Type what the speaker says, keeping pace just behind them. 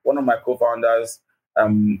of my co-founders,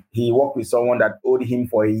 he worked with someone that owed him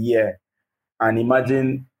for a year. And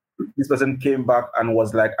imagine this person came back and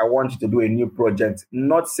was like, I want you to do a new project,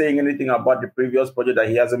 not saying anything about the previous project that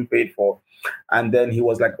he hasn't paid for. And then he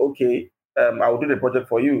was like, okay, I will do the project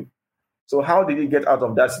for you. So how did he get out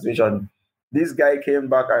of that situation? This guy came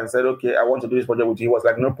back and said, okay, I want to do this project with you. He was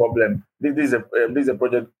like, no problem. This is a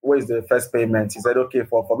project. Where is the first payment? He said, okay,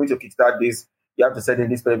 for me to kickstart this, you have to send in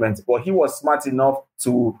this payment. But he was smart enough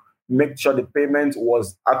to make sure the payment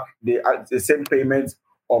was the same payment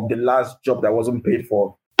of the last job that wasn't paid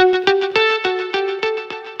for.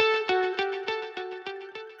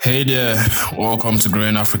 Hey there, welcome to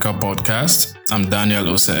Growing Africa podcast. I'm Daniel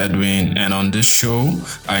Ose-Edwin, and on this show,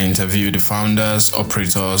 I interview the founders,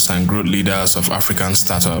 operators, and growth leaders of African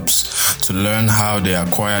startups to learn how they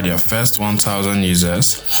acquire their first 1,000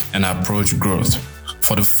 users and approach growth.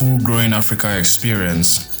 For the full Growing Africa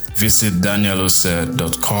experience, visit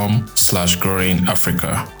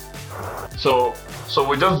danielose.com/growingafrica. So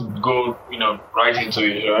we just go, right into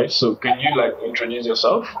it, right? So can you introduce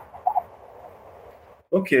yourself?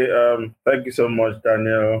 Okay, thank you so much,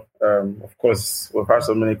 Daniel. Of course, we've had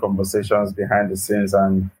so many conversations behind the scenes,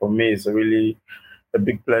 and for me, it's really a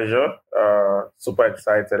big pleasure. Super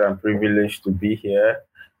excited and privileged to be here.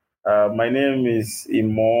 My name is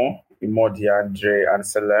Imo DeAndre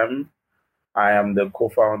Anselm. I am the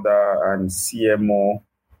co-founder and CMO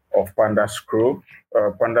of Pandascrow.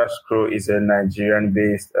 Pandascrow is a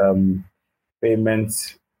Nigerian-based payment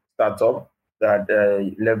startup that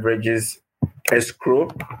leverages escrow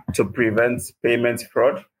to prevent payment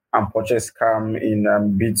fraud and purchase scam in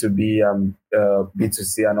B2B,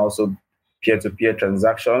 B2C, and also peer-to-peer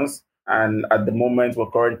transactions. And at the moment, we're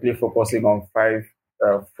currently focusing on 5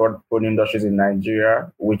 fraud-prone industries in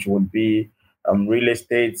Nigeria, which would be real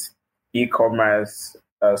estate, e-commerce,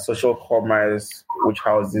 social commerce, which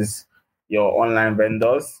houses your online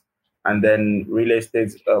vendors, and then real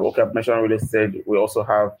estate. I've mentioned real estate. We also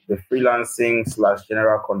have the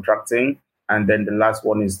freelancing/general contracting. And then the last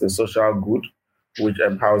one is the social good, which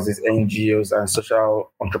houses NGOs and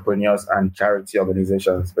social entrepreneurs and charity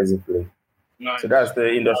organizations, basically. Nice. So that's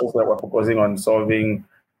the industries where we're focusing on solving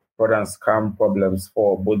fraud and scam problems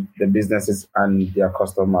for both the businesses and their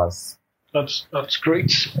customers. That's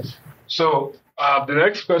great. So the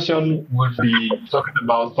next question would be talking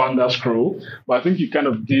about Pandascrow, but I think you kind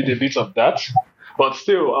of did a bit of that. But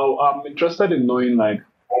still, I'm interested in knowing,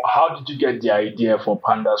 how did you get the idea for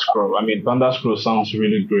Pandascrow? I mean, Pandascrow sounds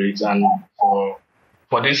really great, and for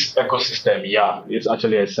this ecosystem, it's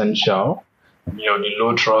actually essential. The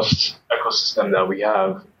low trust ecosystem that we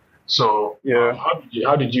have. So,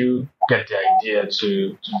 how did you get the idea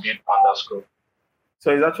to build Pandascrow?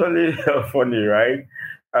 So it's actually funny, right?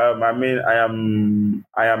 I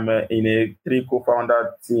am in a 3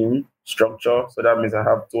 co-founder team structure, so that means I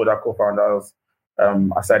have 2 other co-founders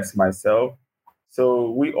aside myself. So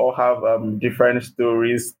we all have different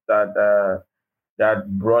stories that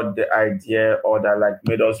brought the idea or that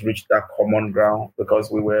made us reach that common ground, because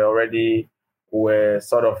we were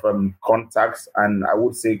sort of contacts and I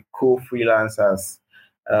would say co-freelancers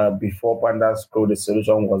before Pandascrow, the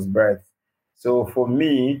solution was birthed. So for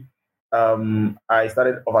me, I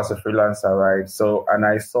started off as a freelancer, right? So, and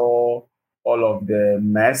I saw all of the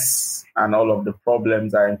mess and all of the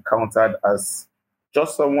problems I encountered as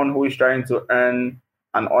just someone who is trying to earn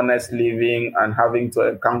an honest living and having to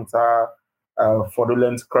encounter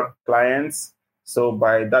fraudulent clients. So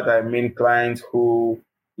by that, I mean clients who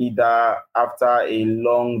either after a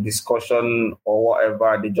long discussion or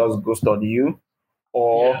whatever, they just ghosted you,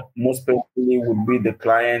 or most painfully would be the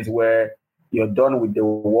clients where you're done with the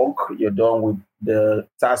work, you're done with the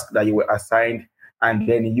task that you were assigned, and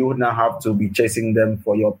then you now have to be chasing them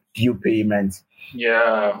for your due payment.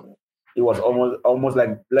 Yeah. It was almost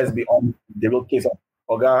like, let's be honest, the real case of,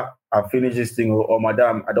 Oga, I finished this thing, or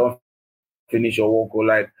Madam, I don't finish your work,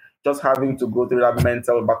 or just having to go through that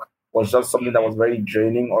mental back was just something that was very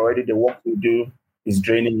draining. Already the work we do is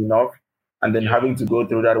draining enough. And then having to go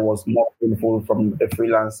through that was more painful from a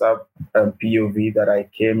freelancer POV that I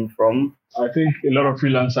came from. I think a lot of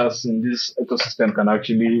freelancers in this ecosystem can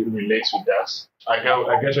actually relate with that. I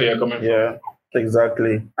guess where you're coming from. Yeah,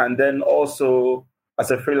 exactly. And then also, as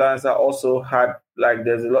a freelancer, I also had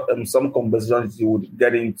there's a lot some conversations you would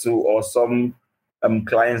get into, or some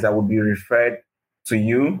clients that would be referred to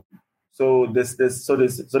you. So let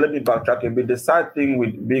me backtrack a bit. The sad thing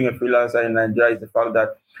with being a freelancer in Nigeria is the fact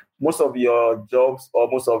that most of your jobs or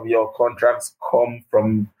most of your contracts come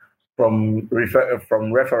from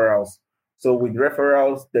referrals. So with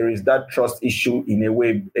referrals, there is that trust issue in a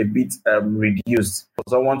way a bit reduced. For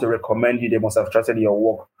someone to recommend you, they must have trusted your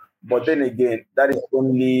work. But then again, that is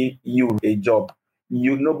only you a job.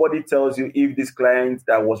 Nobody tells you if this client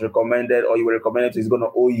that was recommended or you were recommended to is going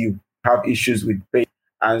to owe you, have issues with pay.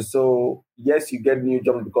 And so, yes, you get new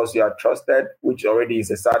jobs because you are trusted, which already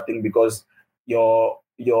is a sad thing because your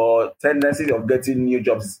tendency of getting new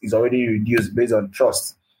jobs is already reduced based on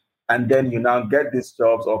trust. And then you now get these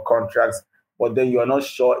jobs or contracts, but then you are not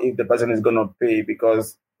sure if the person is going to pay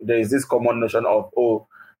because there is this common notion of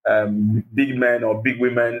big men or big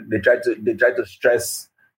women, they try to stress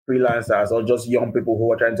freelancers or just young people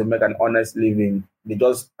who are trying to make an honest living. They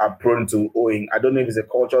just are prone to owing. I don't know if it's a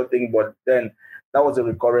cultural thing, but then that was a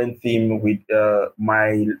recurrent theme with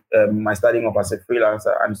my starting up as a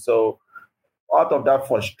freelancer. And so out of that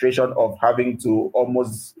frustration of having to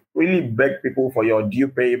almost really beg people for your due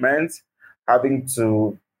payment, having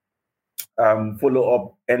to follow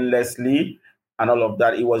up endlessly and all of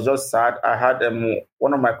that, it was just sad. I had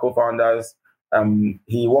one of my co-founders,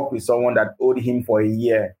 he worked with someone that owed him for a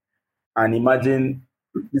year. And imagine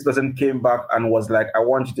this person came back and was like, I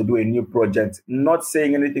want you to do a new project, not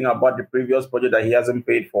saying anything about the previous project that he hasn't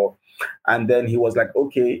paid for. And then he was like,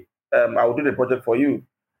 okay, I will do the project for you.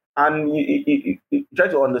 And you try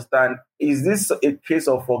to understand, is this a case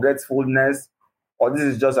of forgetfulness or this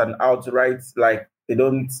is just an outright, like they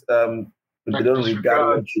don't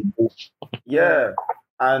regard what you do? Yeah.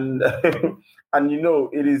 And and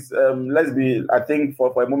it is let's be, I think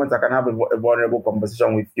for a moment I can have a vulnerable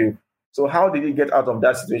conversation with you. So how did he get out of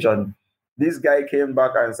that situation? This guy came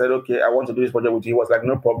back and said, okay, I want to do this project with you. He was like,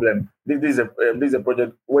 no problem. This is a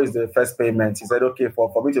project. Where is the first payment? He said, okay,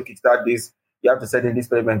 for me to kickstart this, you have to send in this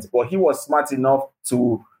payment. But he was smart enough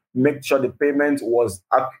to make sure the payment was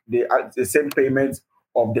the same payment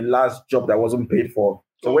of the last job that wasn't paid for.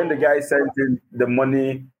 So when the guy sent in the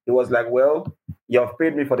money, he was like, well, you have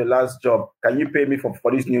paid me for the last job. Can you pay me for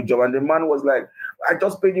this new job? And the man was like, I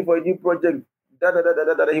just paid you for a new project.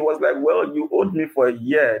 He was like, well, you owed me for a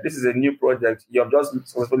year. This is a new project. You have just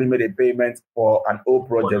successfully made a payment for an old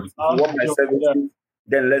project. If you want my services,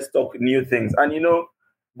 then let's talk new things. And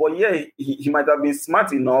but yeah, he might have been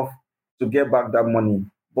smart enough to get back that money.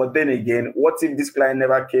 But then again, what if this client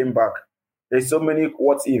never came back? There's so many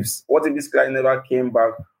what ifs. What if this client never came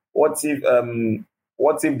back? What if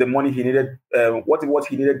the money he needed, what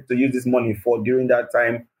he needed to use this money for during that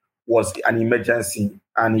time was an emergency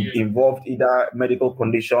and it involved either medical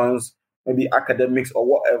conditions, maybe academics or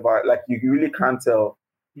whatever. Like you really can't tell.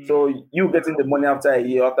 So you getting the money after a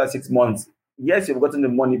year, after 6 months, yes, you've gotten the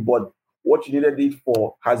money, but what you needed it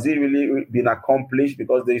for, has it really been accomplished?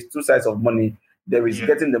 Because there is two sides of money. There is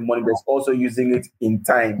getting the money, there's also using it in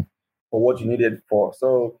time for what you needed it for.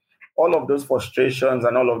 So all of those frustrations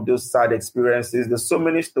and all of those sad experiences, there's so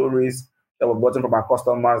many stories that were gotten from our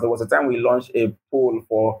customers. There was a time we launched a poll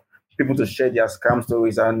for people to share their scam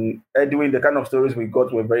stories, and Edwin, the kind of stories we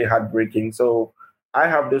got were very heartbreaking. So I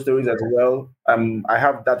have those stories as well. I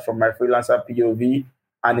have that from my freelancer POV.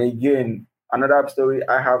 And again, another story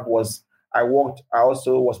I have was I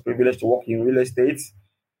also was privileged to work in real estate,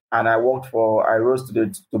 and I rose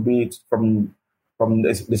to be from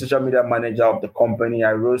the social media manager of the company.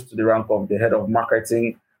 I rose to the rank of the head of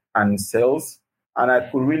marketing and sales, and I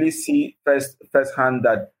could really see firsthand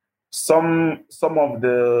that some of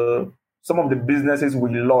the businesses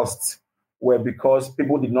we lost were because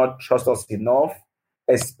people did not trust us enough,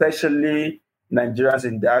 especially Nigerians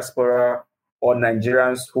in diaspora or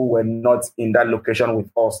Nigerians who were not in that location with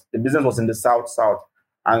us. The business was in the South.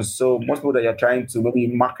 And so most people that you're trying to maybe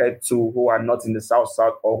market to who are not in the South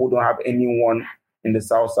or who don't have anyone in the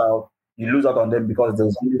South, you lose out on them because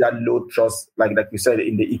there's really that low trust, like you said,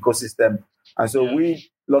 in the ecosystem. And so we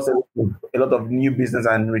lost a lot of new business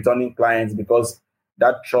and returning clients because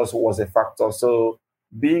that trust was a factor. So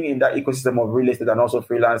being in that ecosystem of real estate and also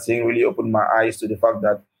freelancing really opened my eyes to the fact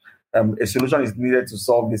that a solution is needed to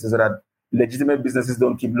solve this so that legitimate businesses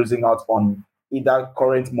don't keep losing out on either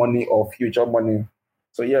current money or future money.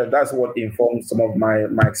 So yeah, that's what informed some of my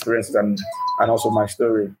experiences and also my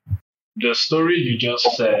story. The story you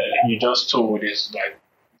just told is like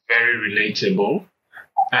very relatable.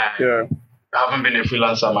 And having been a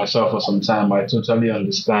freelancer myself for some time, I totally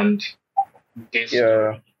understand this.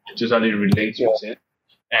 I totally relate with it.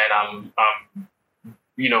 And I'm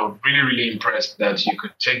really, really impressed that you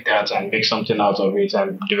could take that and make something out of it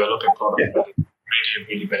and develop a product that is really,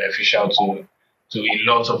 really beneficial to a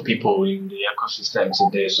lot of people in the ecosystem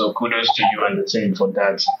today. So kudos to you and the team for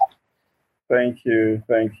that. Thank you.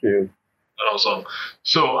 Awesome.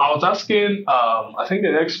 So I was asking, I think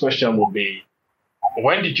the next question will be,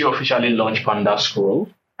 when did you officially launch Pandascrow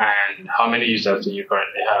and how many users do you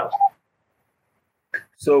currently have?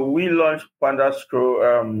 So we launched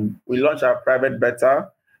Pandascrow. We launched our private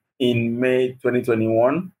beta in May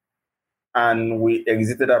 2021, and we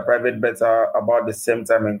exited our private beta about the same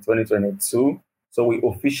time in 2022. So we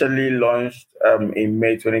officially launched in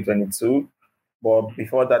May 2022. But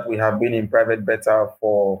before that, we have been in private beta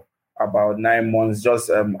for about 9 months,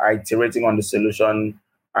 just iterating on the solution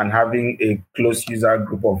and having a close user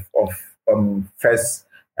group of first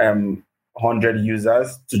 100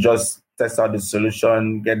 users to just test out the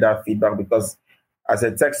solution, get that feedback. Because as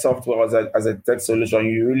a tech software, as a tech solution,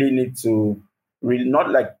 you really need to really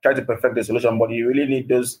not like try to perfect the solution, but you really need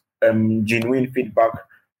those genuine feedback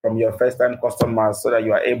from your first time customers so that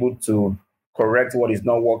you are able to correct what is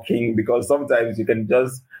not working. Because sometimes you can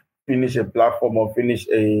just finish a platform or finish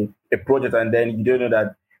a project and then you don't know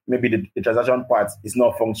that maybe the transaction part is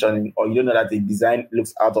not functioning, or you don't know that the design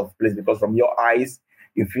looks out of place because from your eyes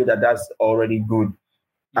you feel that that's already good.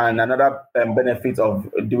 And another benefit of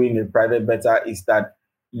doing a private beta is that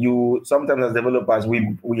you sometimes as developers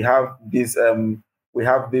we have this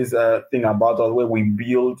thing about us where we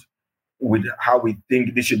build with how we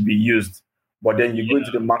think this should be used, but then you go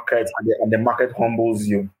into the market and the market humbles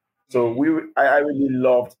you. So I really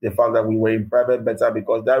loved the fact that we were in private beta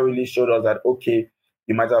because that really showed us that okay,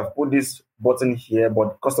 you might have put this button here,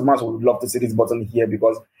 but customers would love to see this button here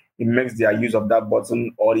because it makes their use of that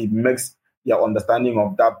button, or it makes their understanding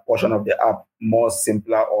of that portion of the app more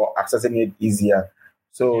simpler or accessing it easier.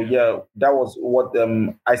 So yeah, that was what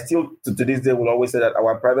I still to this day will always say that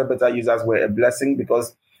our private beta users were a blessing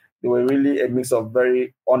because they were really a mix of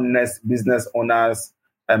very honest business owners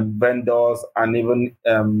and vendors and even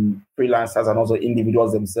freelancers and also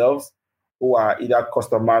individuals themselves who are either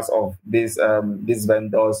customers of these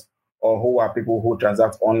vendors or who are people who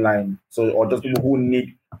transact online. So or just people who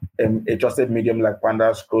need a trusted medium like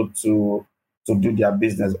Pandascrow to do their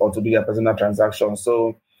business or to do their personal transactions.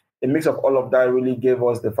 So a mix of all of that really gave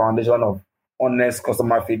us the foundation of honest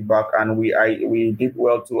customer feedback, and we did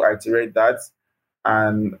well to iterate that.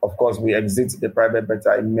 And of course, we exited the private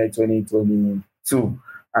beta in May 2022,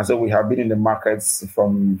 and so we have been in the markets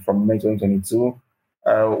from May 2022.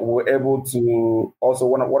 We were able to also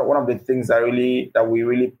one of the things that we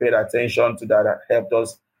really paid attention to that helped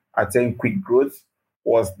us attain quick growth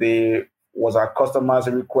was our customers'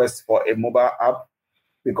 request for a mobile app,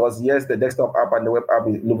 because yes, the desktop app and the web app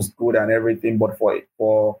looks good and everything, but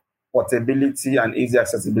for portability and easy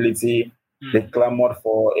accessibility, they clamored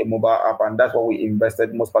for a mobile app, and that's what we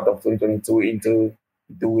invested most part of 2022 into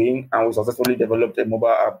doing, and we successfully developed a mobile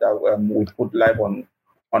app that we put live on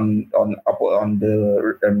Apple on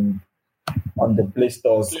the Play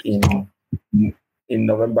stores in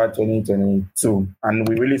November 2022, and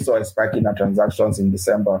we really saw a spike in our transactions in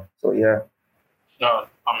December. So yeah. No,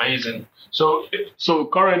 amazing. So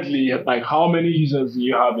currently, like, how many users do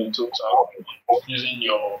you have in total using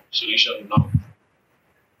your solution now?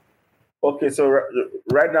 Okay, so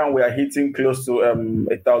right now we are hitting close to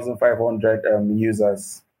 1,500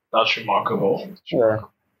 users. That's remarkable. Yeah.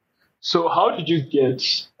 So how did you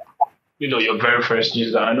get, your very first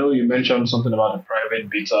user? I know you mentioned something about the private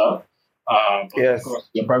beta. Yes. Of course,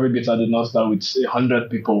 your private beta did not start with 100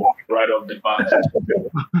 people right off the bat.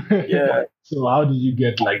 Yeah. So how did you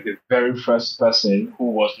get like the very first person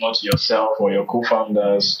who was not yourself or your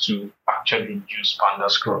co-founders to actually use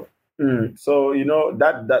Pandascrow? So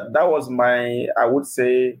that was my, I would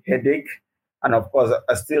say, headache, and of course,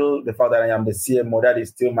 still the fact that I am the CMO, that is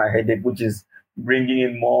still my headache, which is bringing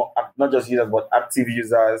in more not just users but active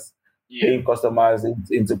users, paying customers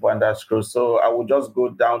into Pandascrow. So I will just go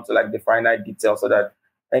down to like the finite details so that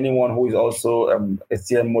anyone who is also a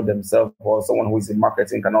CMO themselves or someone who is in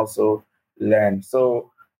marketing can also learn.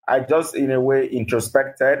 So I just in a way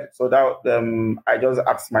introspected, so that I just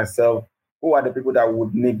asked myself, who are the people that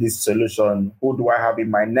would need this solution? Who do I have in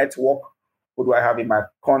my network? Who do I have in my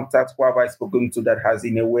contacts? Who have I spoken to that has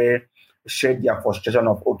in a way shared their frustration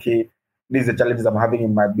of, okay, these are the challenges I'm having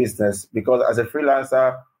in my business? Because as a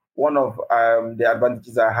freelancer, one of the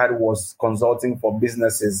advantages I had was consulting for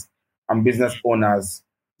businesses and business owners.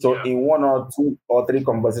 So in one or two or three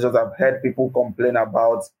conversations, I've heard people complain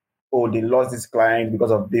about, oh, they lost this client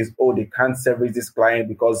because of this. Oh, they can't service this client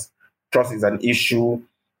because trust is an issue.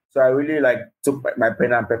 So I really took my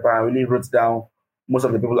pen and paper and really wrote down most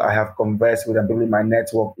of the people I have conversed with and people in my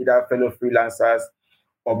network, either fellow freelancers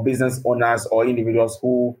or business owners or individuals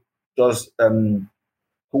who just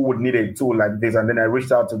who would need a tool like this. And then I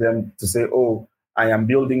reached out to them to say, oh, I am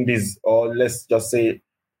building this, or let's just say,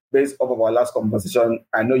 based off of our last conversation,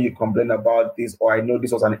 I know you complained about this, or I know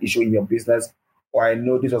this was an issue in your business, or I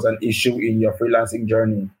know this was an issue in your freelancing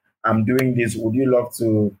journey. I'm doing this. Would you love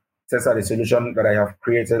to test out the solution that I have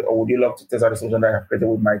created, or would you love to test out the solution that I have created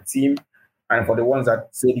with my team? And for the ones that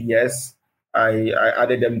said yes, I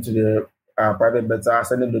added them to the private beta,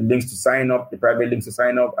 sent them the links to sign up, the private links to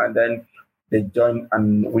sign up, and then they joined,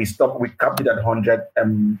 and we capped it at 100,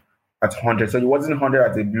 at 100. So it wasn't 100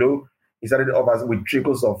 at a blow. It started off as with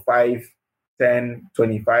trickles of 5, 10,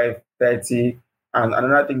 25, 30. And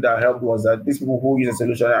another thing that helped was that these people who use a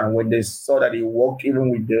solution, and when they saw that it worked, even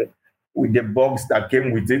with the bugs that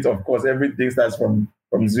came with it, of course, everything starts from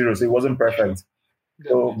zero, so it wasn't perfect.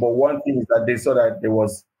 So, but one thing is that they saw that there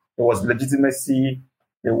was legitimacy,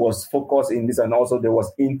 there was focus in this, and also there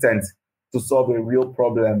was intent to solve a real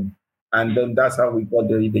problem. And then that's how we got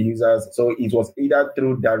the users. So it was either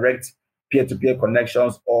through direct peer-to-peer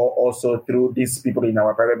connections, or also through these people in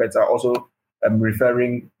our private beta also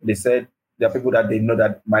referring. They said there are people that they know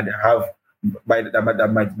that might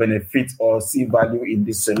benefit or see value in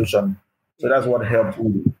this solution. So that's what helped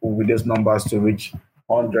with those numbers to reach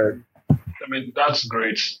 100. I mean, that's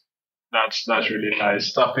great. That's really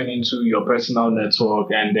nice. Tapping into your personal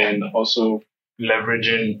network and then also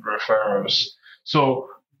leveraging referrals. So,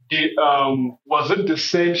 was it the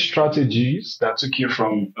same strategies that took you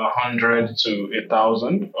from 100 to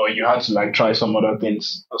 1,000, or you had to try some other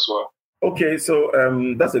things as well? Okay, so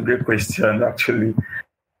that's a great question, actually.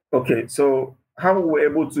 Okay, so how we were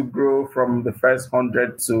able to grow from the first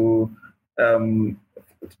 100 to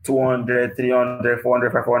 200, 300,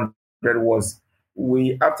 400, 500 was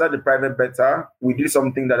after the private beta, we did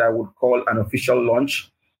something that I would call an official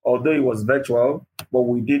launch. Although it was virtual, but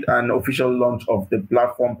we did an official launch of the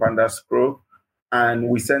platform Pandascrow, and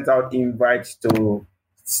we sent out invites to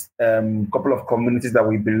a couple of communities that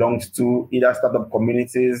we belonged to, either startup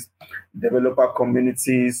communities, developer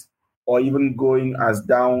communities, or even going as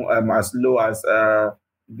low as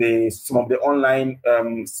some of the online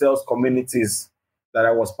sales communities that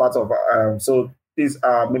I was part of. So these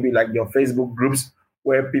are maybe like your Facebook groups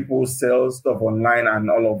where people sell stuff online and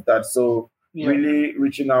all of that. So really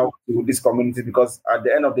reaching out to this community, because at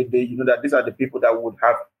the end of the day, you know that these are the people that would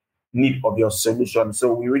have need of your solution.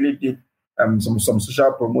 So we really did some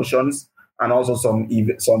social promotions, and also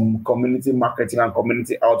some community marketing and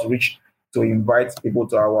community outreach to invite people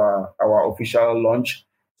to our official launch.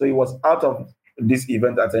 So it was out of this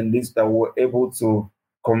event attendees that we were able to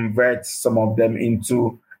convert some of them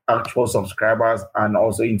into actual subscribers and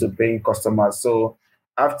also into paying customers. So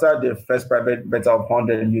after the first private beta of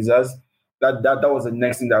 100 users, that was the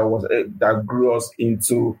next thing that grew us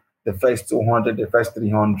into the first 200, the first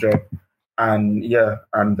 300, and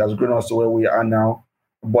that's grown us to where we are now.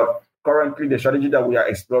 But currently, the strategy that we are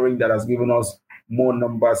exploring that has given us more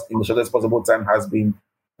numbers in the shortest possible time has been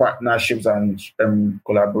partnerships and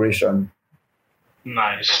collaboration.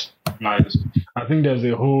 Nice. I think there's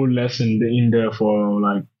a whole lesson in there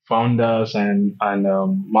for founders and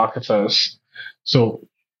marketers. So,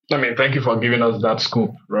 I mean, thank you for giving us that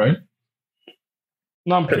scoop, right?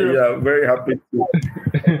 Now I'm curious. Yeah, very happy to.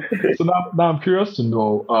 So now I'm curious to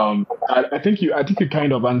know. I think you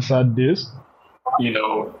kind of answered this, in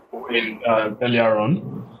earlier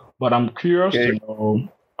on, but I'm curious to know,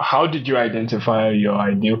 how did you identify your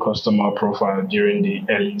ideal customer profile during the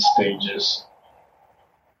early stages?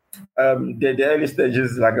 The early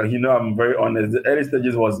stages, I'm very honest. The early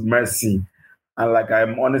stages was messy, and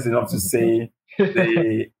I'm honest enough to say,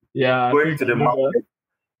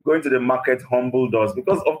 going to the market humbled us,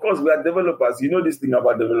 because of course we are developers. You know this thing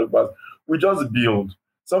about developers, we just build.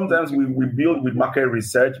 Sometimes we build with market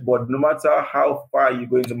research, but no matter how far you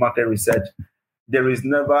go into market research, there is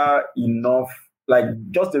never enough.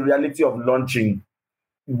 Just the reality of launching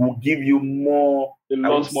will give you more. A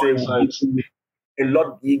lot more insights.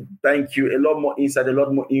 Thank you. A lot more insight, a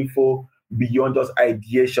lot more info beyond just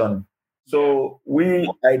ideation. So we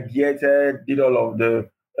ideated, did all of the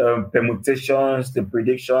permutations, the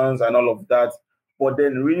predictions, and all of that. But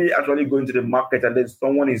then really actually going to the market, and then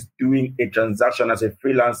someone is doing a transaction as a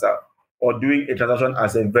freelancer, or doing a transaction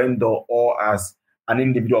as a vendor, or as an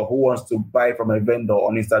individual who wants to buy from a vendor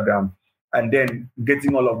on Instagram, and then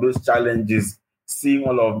getting all of those challenges, seeing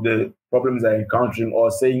all of the problems they're encountering,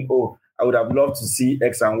 or saying, oh, I would have loved to see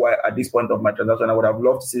X and Y at this point of my transaction. I would have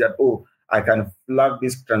loved to see that, oh, I can flag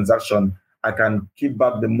this transaction, I can keep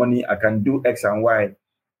back the money, I can do X and Y.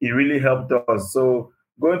 It really helped us. So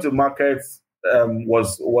going to markets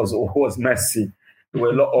was messy. There were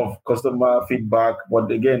a lot of customer feedback,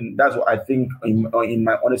 but again, that's what I think, in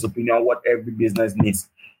my honest opinion, what every business needs.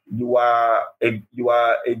 You are a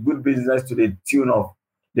good business to the tune of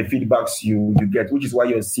the feedbacks you get, which is why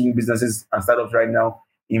you're seeing businesses and startups right now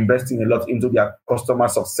investing a lot into their customer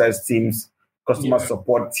success teams, customer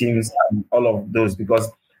support teams, and all of those, because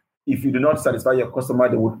if you do not satisfy your customer,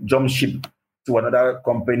 they would jump ship to another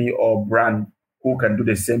company or brand who can do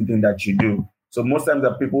the same thing that you do. So most times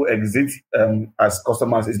that people exit as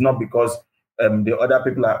customers is not because the other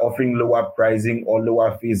people are offering lower pricing or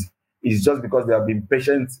lower fees. It's just because they have been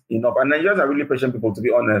patient enough. And Nigerians are really patient people, to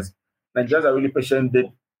be honest. Nigerians are really patient.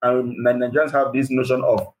 Nigerians have this notion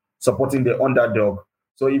of supporting the underdog.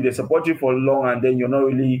 So if they support you for long and then you're not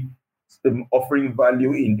really offering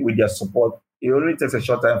value with their support, it only takes a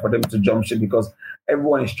short time for them to jump ship because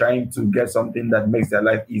everyone is trying to get something that makes their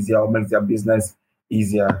life easier or makes their business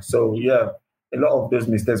easier. So yeah, a lot of those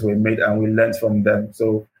mistakes were made and we learned from them.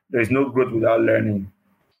 So there is no growth without learning.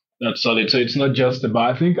 That's solid. So it's not just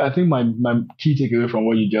about. I think my key takeaway from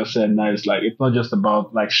what you just said now is like it's not just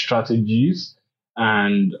about like strategies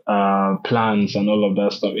and plans and all of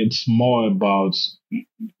that stuff. It's more about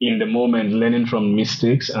in the moment learning from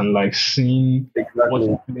mistakes and like seeing what's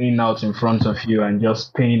playing out in front of you and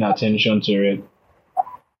just paying attention to it.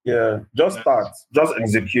 Yeah, just start, just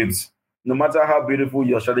execute. No matter how beautiful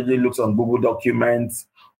your strategy looks on Google Documents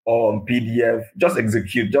or on PDF, just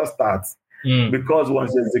execute, just start. Because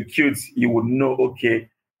once you execute, you would know, okay.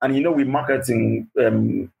 And with marketing,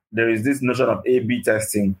 there is this notion of A/B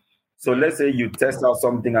testing. So let's say you test out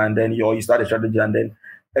something and then you start a strategy and then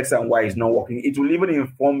X and Y is not working. It will even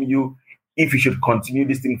inform you if you should continue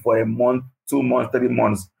this thing for a month, 2 months, 3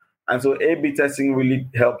 months. And so A/B testing really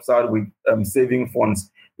helps out with saving funds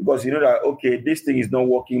because you know that, okay, this thing is not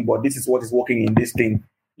working, but this is what is working in this thing.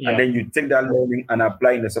 Yeah. And then you take that learning and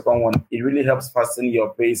apply in the second one. It really helps fasten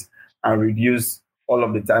your pace and reduce all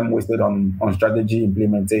of the time wasted on strategy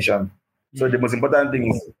implementation. So the most important thing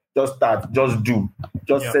is just start, just do,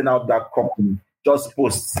 just send out that copy, just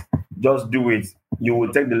post, just do it. You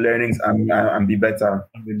will take the learnings and be better.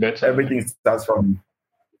 Everything starts from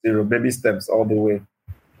zero, baby steps all the way.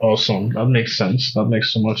 Awesome. That makes sense. That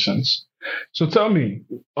makes so much sense. So tell me,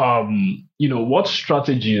 what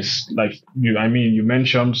strategies, like you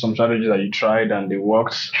mentioned some strategies that you tried and they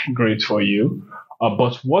worked great for you.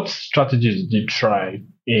 But what strategies did you try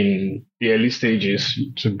in the early stages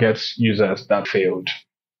to get users that failed?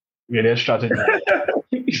 Were there strategies?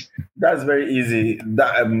 That's very easy.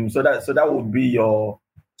 So that would be your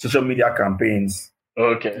social media campaigns.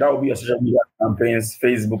 Okay. That would be your social media campaigns,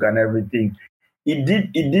 Facebook and everything. It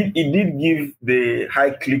did give the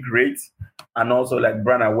high click rate and also like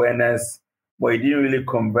brand awareness, but it didn't really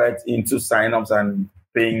convert into signups and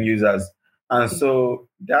paying users. And so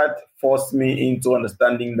that forced me into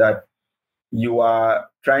understanding that you are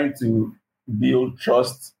trying to build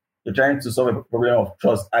trust. You're trying to solve a problem of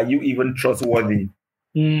trust. Are you even trustworthy?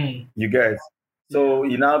 You guys. So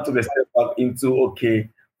you now took a step back into, okay,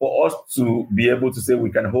 for us to be able to say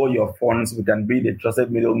we can hold your funds, we can be the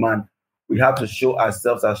trusted middleman, we have to show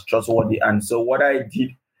ourselves as trustworthy. And so what I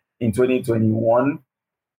did in 2021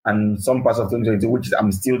 and some parts of 2022, which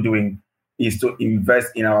I'm still doing, is to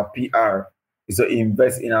invest in our PR, is to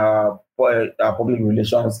invest in our public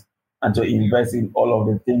relations, and to invest in all of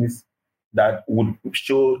the things that would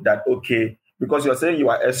show that, okay, because you're saying you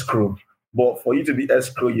are escrow, but for you to be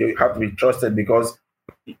escrow, you have to be trusted because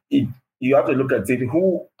you have to look at it.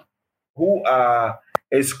 Who are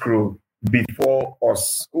escrow before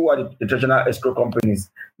us? Who are the traditional escrow companies?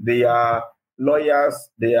 They are lawyers,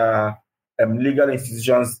 they are legal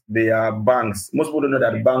institutions, they are banks. Most people don't know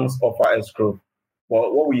that banks offer escrow.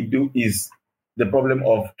 But what we do is the problem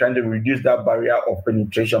of trying to reduce that barrier of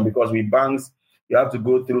penetration, because with banks, you have to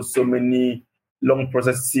go through so many long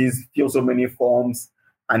processes, fill so many forms.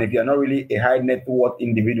 And if you're not really a high net worth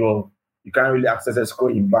individual, you can't really access escrow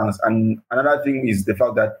in banks. And another thing is the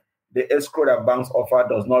fact that the escrow that banks offer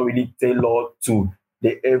does not really tailor to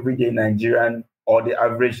the everyday Nigerian or the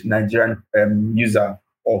average Nigerian user,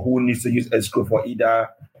 or who needs to use escrow for either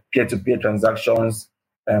peer-to-peer transactions,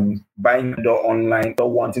 buying door online, or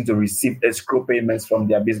wanting to receive escrow payments from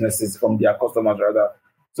their businesses, from their customers rather.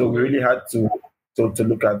 So we really had to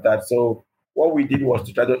look at that. So what we did was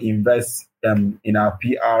to try to invest in our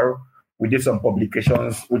PR. We did some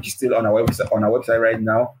publications, which is still on our website right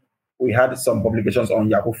now. We had some publications on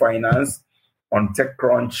Yahoo Finance, on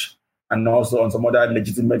TechCrunch, and also on some other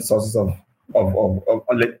legitimate sources of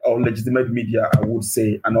legitimate media, I would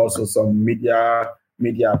say, and also some media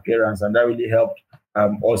appearance, and that really helped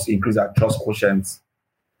us increase our trust quotient.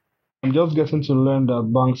 I'm just getting to learn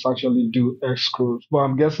that banks actually do escrows, but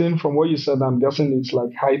I'm guessing from what you said, it's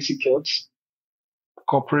like high tickets,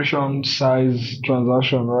 corporation size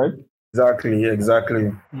transaction, right? Exactly.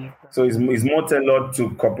 Yeah. So it's more tailored to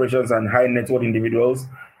corporations and high net worth individuals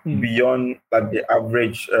beyond like the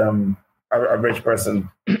average person.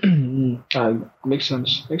 Makes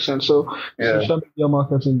sense. Makes sense. So Yeah. social media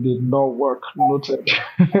marketing did not work. Noted.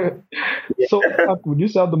 So would you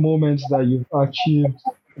say at the moment that you've achieved,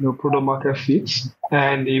 product market fit?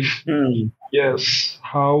 And if Hmm. yes,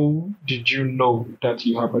 how did you know that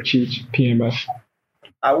you have achieved PMF?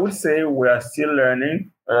 I would say we are still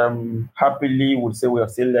learning. Happily, would say we are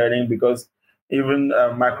still learning because even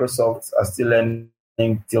Microsoft are still learning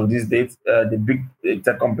till this date. The big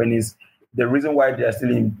tech companies, the reason why they are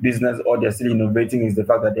still in business or they're still innovating is the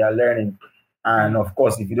fact that they are learning. And of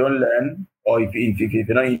course, if you don't learn or if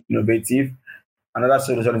you're not innovative, another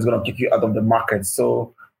solution is going to kick you out of the market.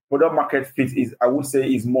 So product market fit is, I would say,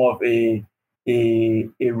 is more of a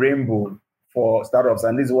rainbow for startups,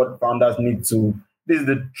 and this is what founders need to. This is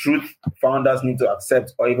the truth founders need to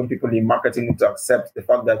accept, or even people in marketing need to accept the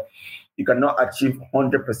fact that you cannot achieve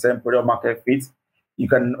 100% product market fit. You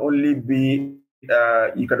can only be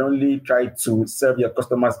you can only try to serve your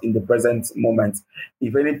customers in the present moment.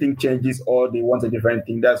 If anything changes or they want a different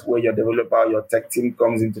thing, that's where your developer, your tech team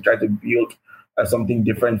comes in to try to build something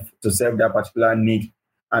different to serve that particular need.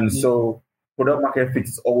 And so product market fit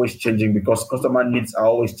is always changing because customer needs are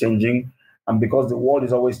always changing. And because the world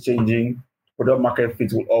is always changing, product market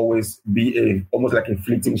fit will always be almost like a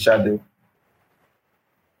fleeting shadow.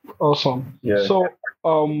 Awesome. Yeah. So,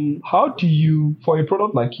 how do you, for a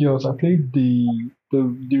product like yours, I think the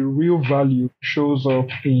real value shows up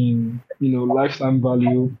in lifetime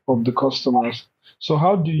value of the customers. So,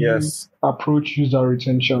 how do you Yes. approach user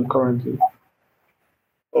retention currently?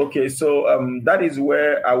 Okay, so that is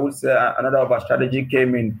where I would say another of our strategy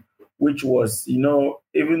came in, which was,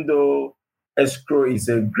 even though escrow is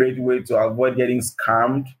a great way to avoid getting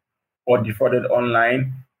scammed or defrauded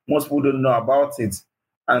online, most people don't know about it.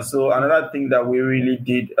 And so another thing that we really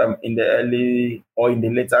did in the early or in the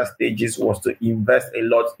later stages was to invest a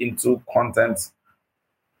lot into content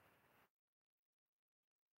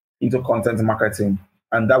marketing,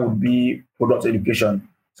 and that would be product education.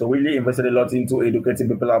 So we really invested a lot into educating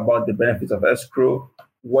people about the benefits of escrow,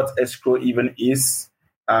 what escrow even is,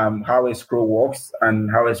 how escrow works, and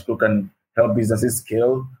how escrow can help businesses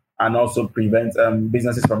scale and also prevent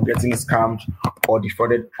businesses from getting scammed or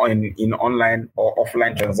defrauded in online or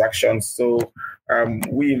offline transactions. So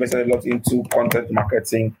we invested a lot into content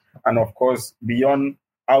marketing, and of course, beyond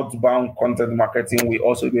outbound content marketing, we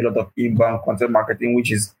also do a lot of inbound content marketing,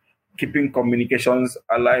 which is keeping communications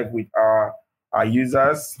alive with our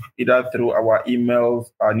users, either through our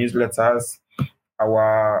emails, our newsletters,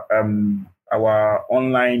 our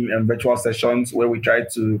online and virtual sessions where we try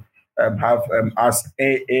to have ask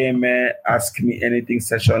me anything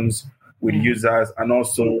sessions with users, and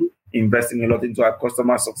also investing a lot into our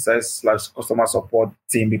customer success slash customer support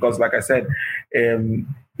team, because like I said,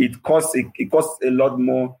 it costs a lot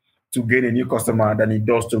more to gain a new customer than it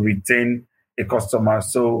does to retain a customer.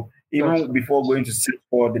 So even before going to search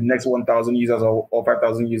for the next 1,000 users or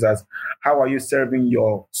 5,000 users, how are you serving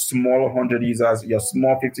your small 100 users, your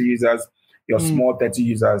small 50 users, your small 30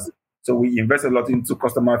 users? So we invest a lot into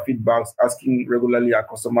customer feedbacks, asking regularly our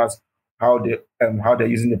customers how they're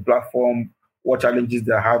using the platform, what challenges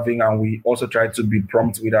they're having, and we also try to be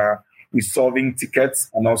prompt with solving tickets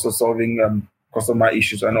and also solving customer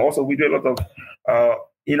issues. And also we do a lot of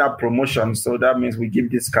in-app promotions. So that means we give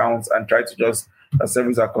discounts and try to just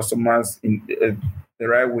service our customers in the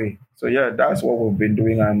right way. So yeah, that's what we've been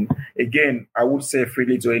doing. And again, I would say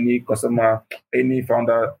freely to any customer, any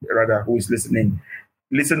founder rather who is listening,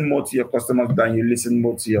 listen more to your customers than you listen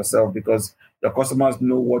more to yourself, because your customers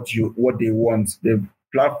know what they want. The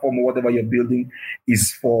platform or whatever you're building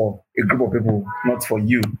is for a group of people, not for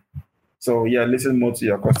you. So yeah, listen more to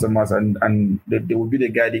your customers, and they will be the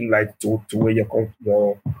guiding light to where your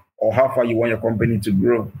or how far you want your company to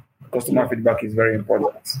grow. Customer feedback is very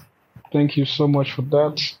important. Thank you so much for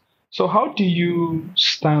that. So how do you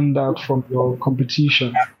stand out from your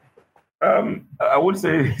competition? I would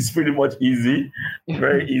say it's pretty much easy,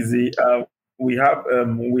 very easy. We have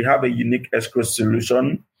a unique escrow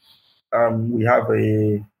solution. We have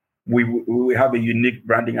we have a unique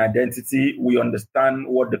branding identity. We understand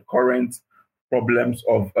what the current problems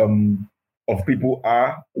of people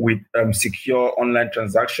are with secure online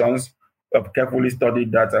transactions. We have carefully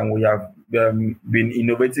studied that, and we have been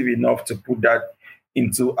innovative enough to put that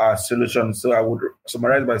into our solution. So I would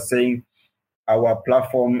summarize by saying our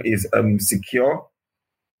platform is secure,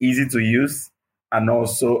 easy to use, and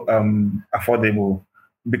also affordable,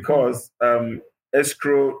 because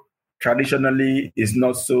escrow traditionally is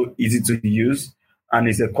not so easy to use, and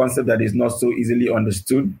it's a concept that is not so easily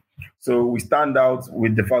understood. So we stand out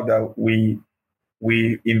with the fact that we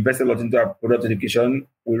invest a lot into our product education.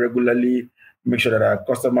 We regularly make sure that our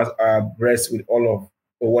customers are abreast with all of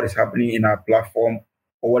what is happening in our platform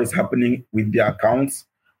or what is happening with their accounts.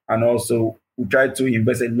 And also, we try to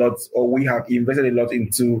invest a lot, or we have invested a lot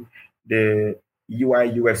into the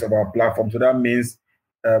UI UX of our platform. So that means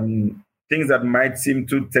things that might seem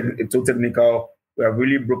too technical, we have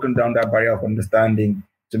really broken down that barrier of understanding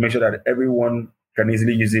to make sure that everyone can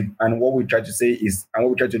easily use it. And what we try to say is, and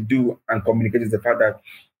what we try to do and communicate is the fact that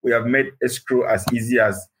we have made escrow as easy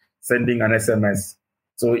as sending an SMS.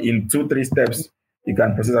 So in 2-3 steps, you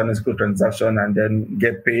can process an escrow transaction and then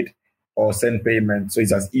get paid or send payment. So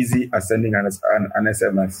it's as easy as sending an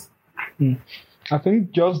SMS. I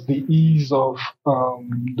think just the ease of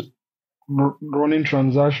running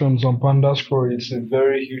transactions on Pandascrow is a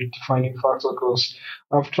very huge defining factor, because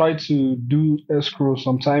I've tried to do escrow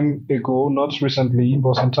some time ago, not recently,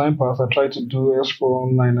 but some time past. I tried to do escrow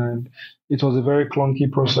online and it was a very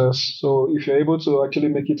clunky process. So if you're able to actually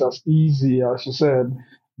make it as easy as you said,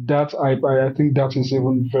 that I think that is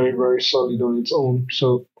even very, very solid on its own.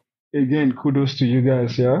 So again, kudos to you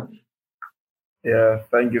guys, yeah? Yeah,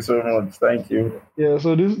 thank you so much. Thank you. Yeah,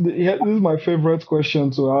 so this is my favorite question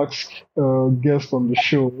to ask guests on the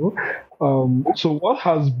show. So what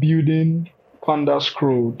has building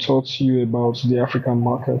Pandascrow taught you about the African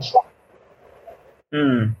market?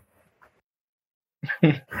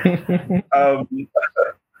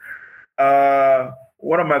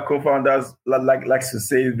 One of my co-founders likes to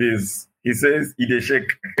say this. He says, "Eat a shake."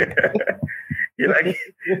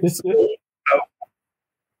 So,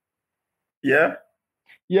 yeah.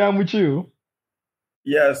 Yeah, I'm with you.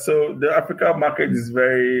 Yeah, so the African market is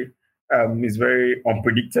very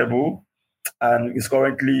unpredictable, and is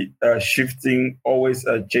currently shifting, always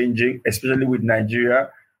changing, especially with Nigeria.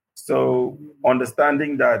 So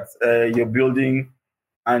understanding that you're building,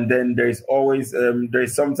 and then there's always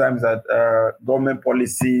there's sometimes that government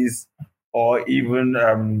policies or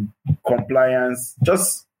even compliance,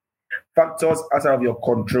 just factors outside of your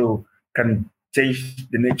control can change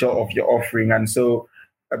the nature of your offering. And so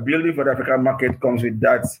building for the African market comes with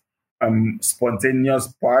that spontaneous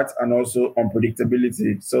part and also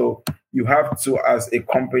unpredictability. So you have to, as a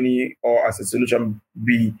company or as a solution,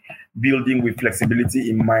 be building with flexibility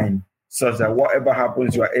in mind, such that whatever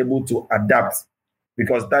happens, you are able to adapt,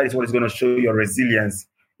 because that is what is going to show your resilience.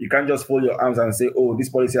 You can't just fold your arms and say, "Oh, this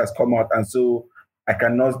policy has come out, and so I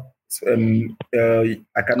cannot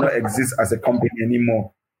exist as a company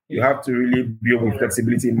anymore." You have to really build with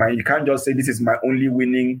flexibility in mind. You can't just say, "This is my only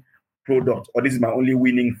winning product," or "This is my only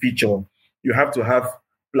winning feature." You have to have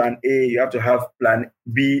plan A, you have to have plan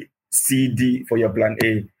B, C, D for your plan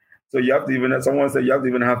A. So you have to even, someone said you have to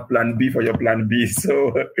even have plan B for your plan B.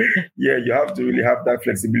 So yeah, you have to really have that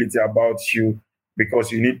flexibility about you,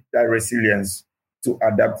 because you need that resilience to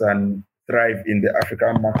adapt and thrive in the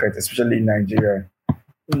African market, especially in Nigeria.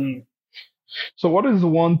 So what is the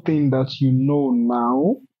one thing that you know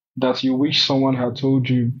now that you wish someone had told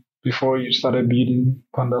you before you started building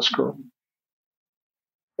Pandascrow?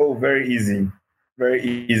 Oh, very easy. Very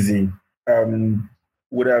easy.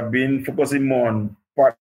 Would have been focusing more on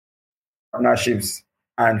partnerships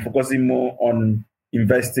and focusing more on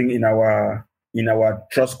investing in our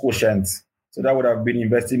trust quotient. So that would have been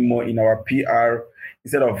investing more in our PR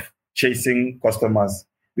instead of chasing customers.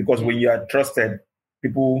 Because when you are trusted,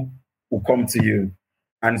 people will come to you.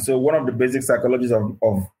 And so one of the basic psychologies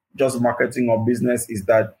of just marketing or business is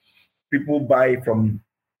that people buy from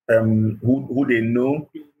who they know,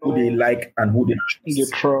 who they like, and who they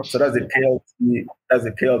trust. So that's the KLT. That's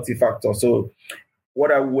the KLT factor. So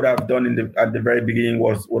what I would have done at the very beginning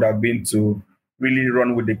would have been to really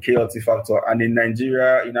run with the KLT factor. And in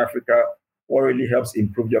Nigeria, in Africa, what really helps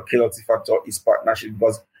improve your KLT factor is partnership.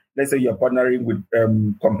 Because let's say you're partnering with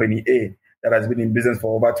company A that has been in business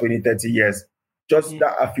for over 20, 30 years. Just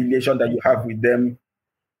that affiliation that you have with them,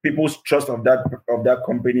 people's trust of that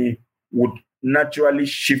company would naturally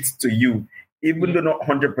shift to you, even though not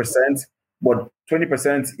 100%, but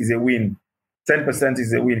 20% is a win, 10%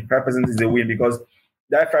 is a win, 5% is a win, because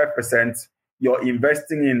that 5% you're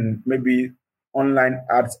investing in maybe online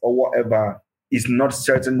ads or whatever is not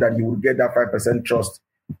certain that you will get that 5% trust.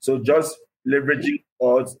 So just leveraging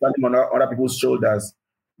or standing on other people's shoulders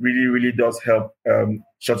really, really does help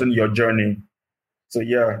shorten your journey. So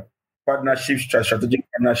yeah, partnerships, strategic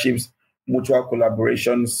partnerships, mutual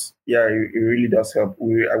collaborations, yeah, it really does help.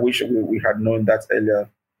 I wish we had known that earlier.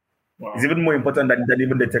 Wow. It's even more important than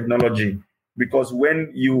even the technology, because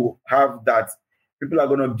when you have that, people are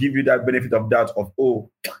going to give you that benefit of that of, oh,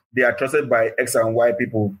 they are trusted by X and Y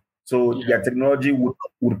people, so their technology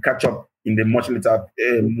would catch up in the much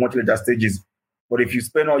later stages. But if you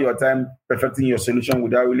spend all your time perfecting your solution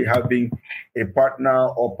without really having a partner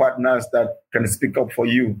or partners that can speak up for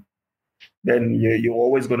you, then you're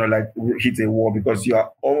always gonna like hit a wall because you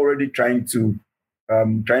are already trying to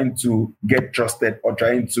get trusted or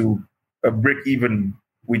trying to break even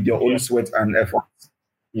with your own sweat and effort.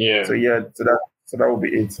 Yeah. So that will be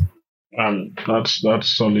it.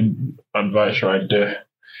 That's solid advice right there.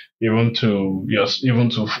 Even to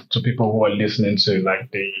people who are listening to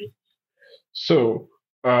like the. So,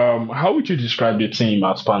 how would you describe the team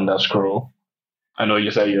at Pandascrow? I know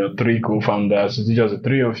you said you're three co-founders. Is it just the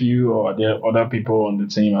three of you, or are there other people on the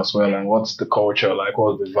team as well? And what's the culture like?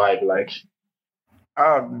 What's the vibe like?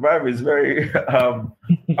 The vibe is very,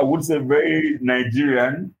 I would say, very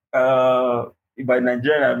Nigerian. By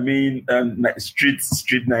Nigerian, I mean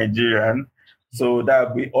street Nigerian. So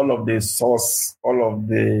that would be all of the sauce, all of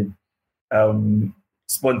the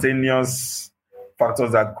spontaneous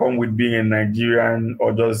factors that come with being a Nigerian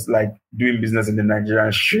or just like doing business in the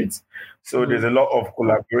Nigerian streets. So there's a lot of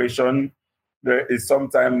collaboration. There is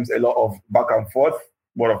sometimes a lot of back and forth,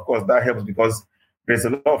 but of course that helps because there's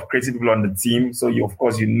a lot of creative people on the team. So you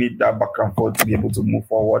need that back and forth to be able to move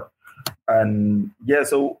forward. And yeah,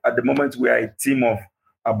 so at the moment we are a team of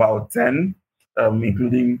about 10,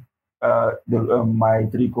 including my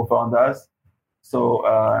three co-founders. So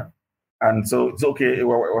it's okay.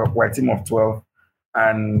 We're a team of 12,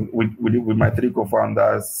 and with my three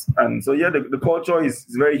co-founders. And so yeah, the culture is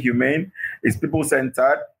very humane. It's people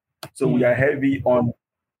centered. So we are heavy on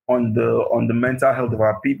the mental health of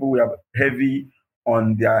our people. We are heavy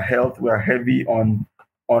on their health. We are heavy on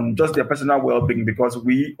just their personal well-being because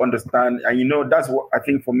we understand. And that's what I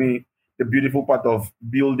think for me the beautiful part of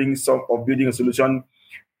building a solution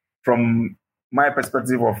from my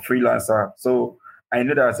perspective of freelancer. So I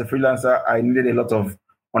know that as a freelancer, I needed a lot of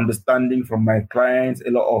understanding from my clients,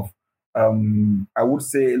 a lot of, I would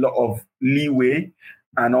say, a lot of leeway.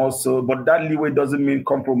 And also, but that leeway doesn't mean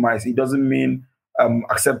compromise. It doesn't mean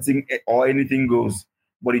accepting or anything goes.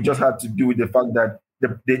 But it just had to do with the fact that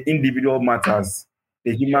the individual matters.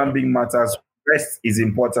 The human being matters. Rest is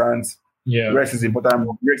important. Yeah. Rest is important.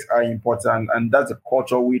 Breaks are important. And that's the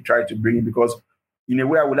culture we try to bring in because in a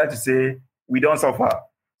way, I would like to say we don't suffer.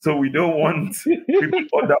 So we don't want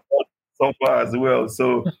people to suffer as well.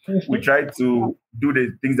 So we try to do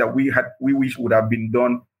the things that we wish would have been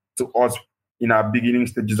done to us in our beginning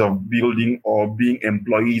stages of building or being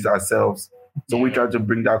employees ourselves. So we try to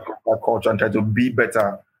bring that culture and try to be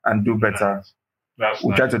better and do better.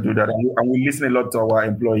 We try to do that. And we listen a lot to our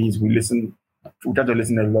employees. We try to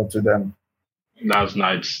listen a lot to them. That's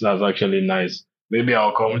nice. That's actually nice. Maybe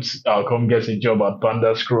I'll come get a job at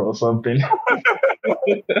Pandascrow or something.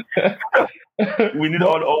 We need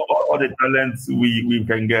all the talents we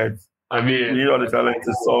can get. I mean, we need all the talent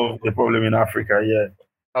to solve the problem in Africa. Yeah,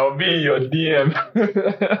 I'll be in your DM.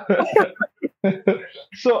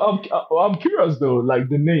 So I'm curious though, like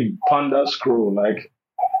the name Pandascrow. Like,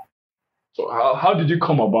 so how did you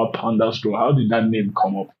come about Pandascrow? How did that name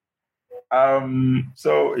come up?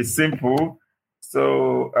 So it's simple.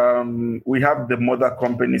 So we have the mother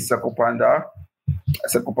company Sekopanda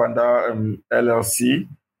LLC,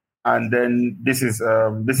 and then this is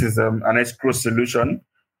an escrow solution,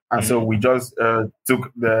 and so we just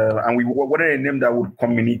took we wanted a name that would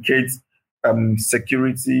communicate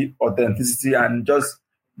security, authenticity, and just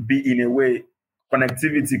be in a way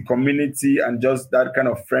connectivity, community, and just that kind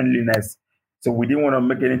of friendliness. So we didn't want to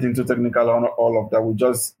make anything too technical on all of that. We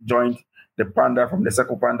just joined the Panda from the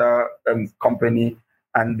Sekopanda company,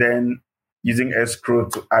 and then using escrow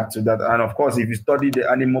to add to that. And of course, if you study the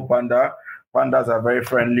animal pandas are very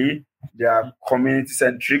friendly. They are community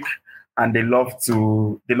centric, and they love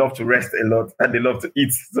to rest a lot, and they love to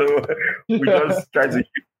eat. So we just try to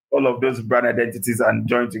use all of those brand identities and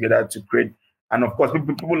join together to create. And of course,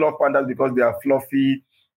 people love pandas because they are fluffy,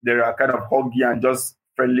 they are kind of huggy and just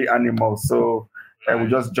friendly animals. So we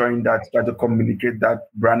just joined that, try to communicate that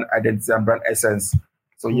brand identity and brand essence.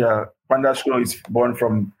 So yeah, Pandascrow is born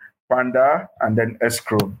from Panda and then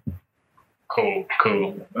escrow. Cool.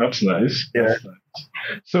 That's nice. Yeah. That's nice.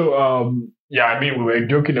 So we were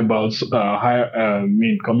joking about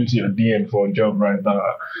coming to your DM for a job right now.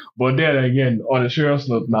 But then again, on a serious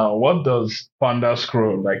note now, what does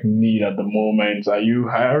Pandascrow need at the moment? Are you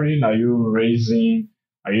hiring? Are you raising?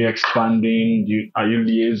 Are you expanding? Are you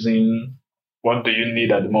liaising? What do you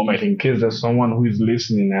need at the moment in case there's someone who is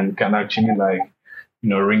listening and can actually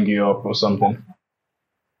ring you up or something?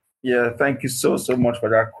 Yeah, thank you so much for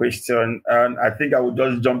that question. And I think I would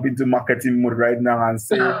just jump into marketing mode right now and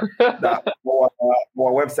say that our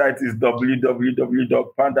website is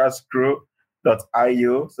www.pandascrow.com.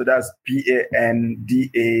 So that's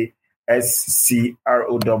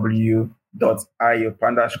Pandascrow.io,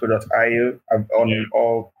 Pandascrow.io on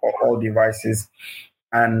all devices.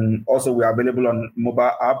 And also we're available on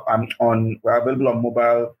mobile app and we're available on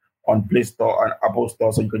mobile on Play Store and Apple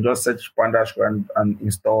Store. So you can just search Pandascrow and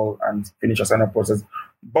install and finish your sign up process.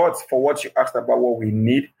 But for what you asked about what we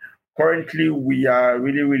need, currently we are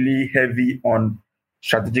really, really heavy on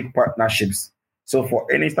strategic partnerships. So for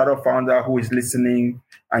any startup founder who is listening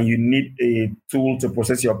and you need a tool to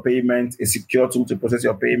process your payments, a secure tool to process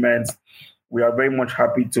your payments, we are very much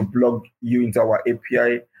happy to plug you into our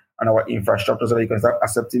API and our infrastructure so that you can start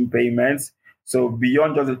accepting payments. So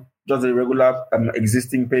beyond just the regular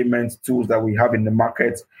existing payment tools that we have in the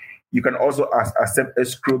market, you can also accept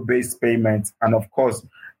escrow-based payments. And of course,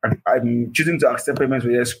 I'm choosing to accept payments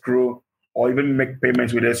with escrow or even make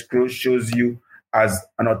payments with escrow shows you as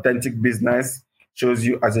an authentic business, shows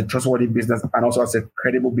you as a trustworthy business, and also as a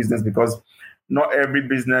credible business, because not every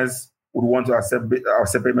business would want to accept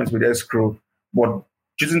payments with escrow. But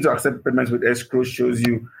choosing to accept payments with escrow shows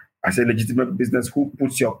you as a legitimate business who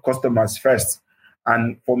puts your customers first.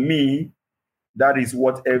 And for me, that is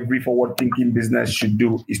what every forward-thinking business should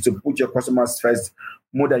do, is to put your customers first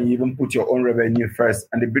more than you even put your own revenue first.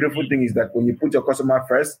 And the beautiful thing is that when you put your customer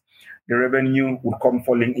first, the revenue will come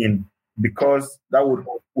falling in, because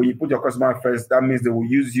when you put your customer first, that means they will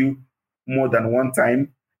use you more than one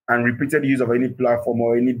time, and repeated use of any platform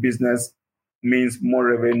or any business means more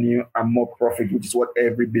revenue and more profit, which is what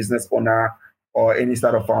every business owner or any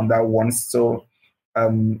startup founder wants. So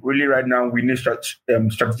really right now we need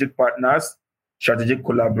strategic partners, strategic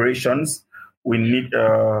collaborations. We need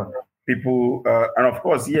people, and of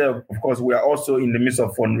course, we are also in the midst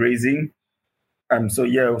of fundraising. So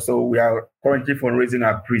we are currently fundraising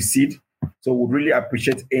our pre-seed. So we'd really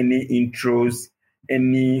appreciate any intros,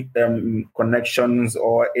 any connections,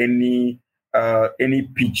 or any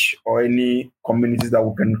pitch, or any communities that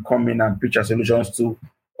we can come in and pitch our solutions to,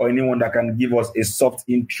 or anyone that can give us a soft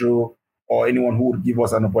intro, or anyone who would give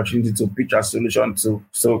us an opportunity to pitch our solution to.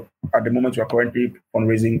 So at the moment, we are currently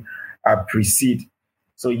fundraising our pre-seed.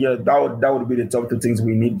 So that would be the top two things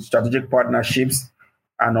we need: strategic partnerships,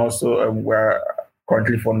 and also we're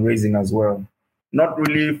currently fundraising as well. Not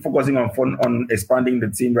really focusing on expanding the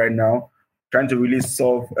team right now, trying to really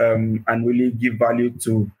solve and really give value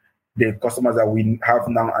to the customers that we have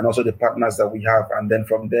now, and also the partners that we have. And then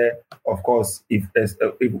from there, of course, if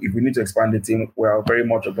we need to expand the team, we are very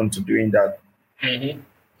much open to doing that. Mm-hmm.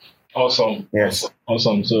 Awesome. Yes.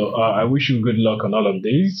 Awesome. So I wish you good luck on all of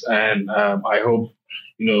these, and I hope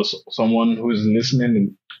someone who is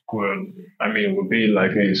listening will be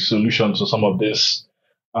like a solution to some of these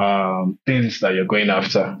things that you're going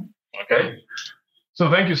after. Okay. So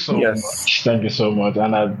thank you so much. Thank you so much.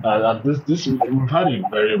 And at this we've had a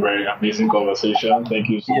very, very amazing conversation. Thank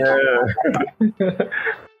you so much.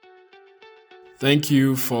 Thank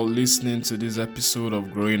you for listening to this episode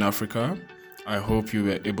of Growing Africa. I hope you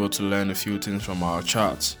were able to learn a few things from our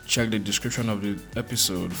chat. Check the description of the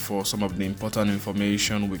episode for some of the important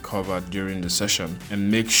information we covered during the session. And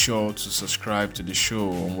make sure to subscribe to the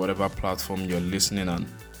show on whatever platform you're listening on.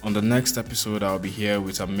 On the next episode, I'll be here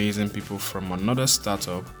with amazing people from another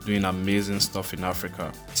startup doing amazing stuff in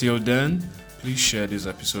Africa. Till then, please share this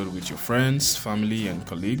episode with your friends, family, and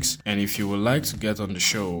colleagues. And if you would like to get on the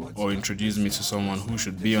show or introduce me to someone who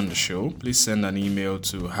should be on the show, please send an email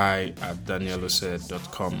to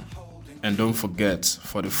hi@danielose.com. And don't forget,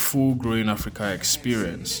 for the full Growing Africa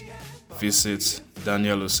experience, visit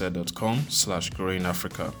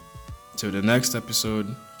danielose.com/growingafrica. Till the next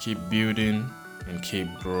episode, keep building and keep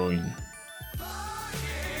growing.